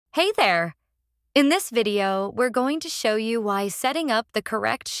Hey there! In this video, we're going to show you why setting up the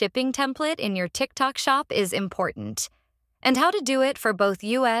correct shipping template in your TikTok shop is important, and how to do it for both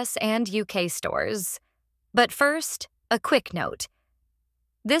US and UK stores. But first, a quick note.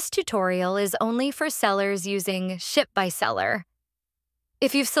 This tutorial is only for sellers using Ship by Seller.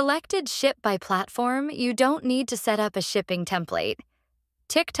 If you've selected Ship by Platform, you don't need to set up a shipping template.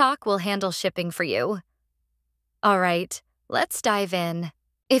 TikTok will handle shipping for you. All right, let's dive in.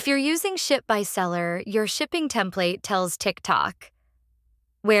 If you're using Ship by Seller, your shipping template tells TikTok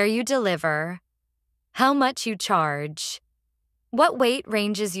where you deliver, how much you charge, what weight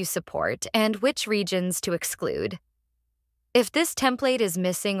ranges you support, and which regions to exclude. If this template is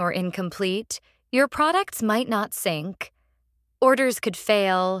missing or incomplete, your products might not sync, orders could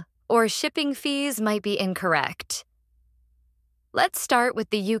fail, or shipping fees might be incorrect. Let's start with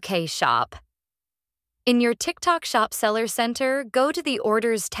the UK shop. In your TikTok Shop Seller Center, go to the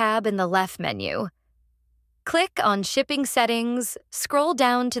Orders tab in the left menu. Click on Shipping Settings, scroll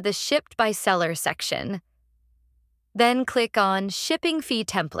down to the Shipped by Seller section. Then click on Shipping Fee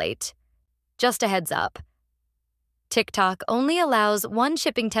Template. Just a heads up. TikTok only allows one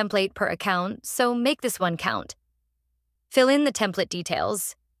shipping template per account, so make this one count. Fill in the template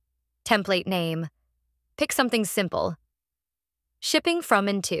details. Template name. Pick something simple. Shipping from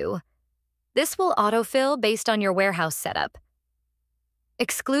and to. This will autofill based on your warehouse setup.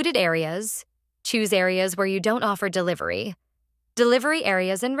 Excluded areas. Choose areas where you don't offer delivery. Delivery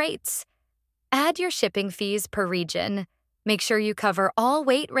areas and rates. Add your shipping fees per region. Make sure you cover all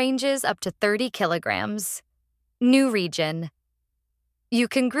weight ranges up to 30 kilograms. New region. You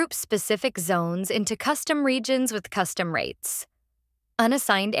can group specific zones into custom regions with custom rates.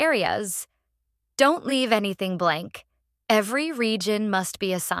 Unassigned areas. Don't leave anything blank. Every region must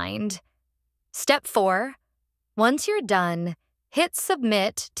be assigned. Step 4. Once you're done, hit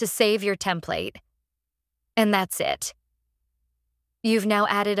Submit to save your template. And that's it. You've now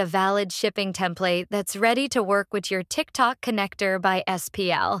added a valid shipping template that's ready to work with your TikTok connector by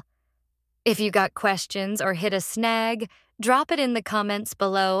SPL. If you got questions or hit a snag, drop it in the comments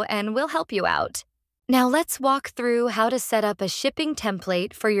below and we'll help you out. Now let's walk through how to set up a shipping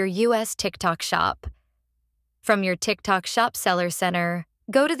template for your US TikTok shop. From your TikTok Shop Seller Center,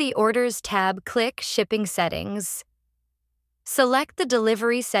 go to the Orders tab, click Shipping Settings. Select the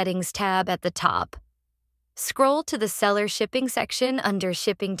Delivery Settings tab at the top. Scroll to the Seller Shipping section under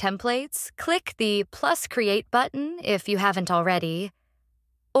Shipping Templates, click the plus Create button if you haven't already,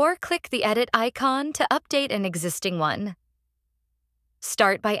 or click the Edit icon to update an existing one.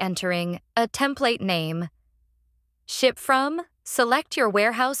 Start by entering a template name. Ship from, select your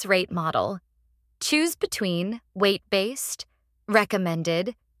warehouse rate model. Choose between weight-based,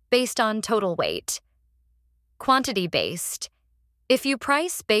 recommended, based on total weight. Quantity-based. If you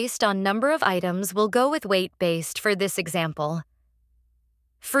price based on number of items, we'll go with weight-based for this example.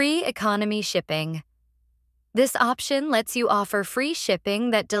 Free economy shipping. This option lets you offer free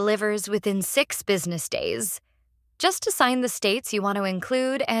shipping that delivers within 6 business days. Just assign the states you want to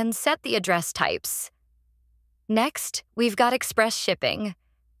include and set the address types. Next, we've got express shipping.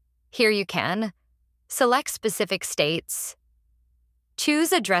 Here you can select specific states.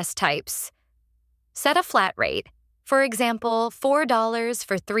 Choose address types. Set a flat rate, for example, $4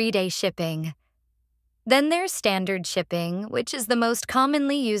 for 3-day shipping. Then there's standard shipping, which is the most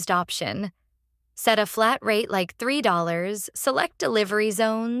commonly used option. Set a flat rate like $3, select delivery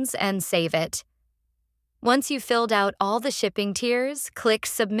zones, and save it. Once you've filled out all the shipping tiers, click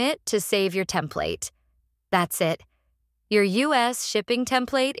Submit to save your template. That's it. Your US shipping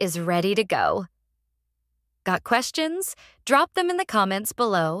template is ready to go. Got questions? Drop them in the comments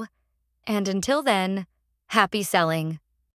below. And until then, happy selling!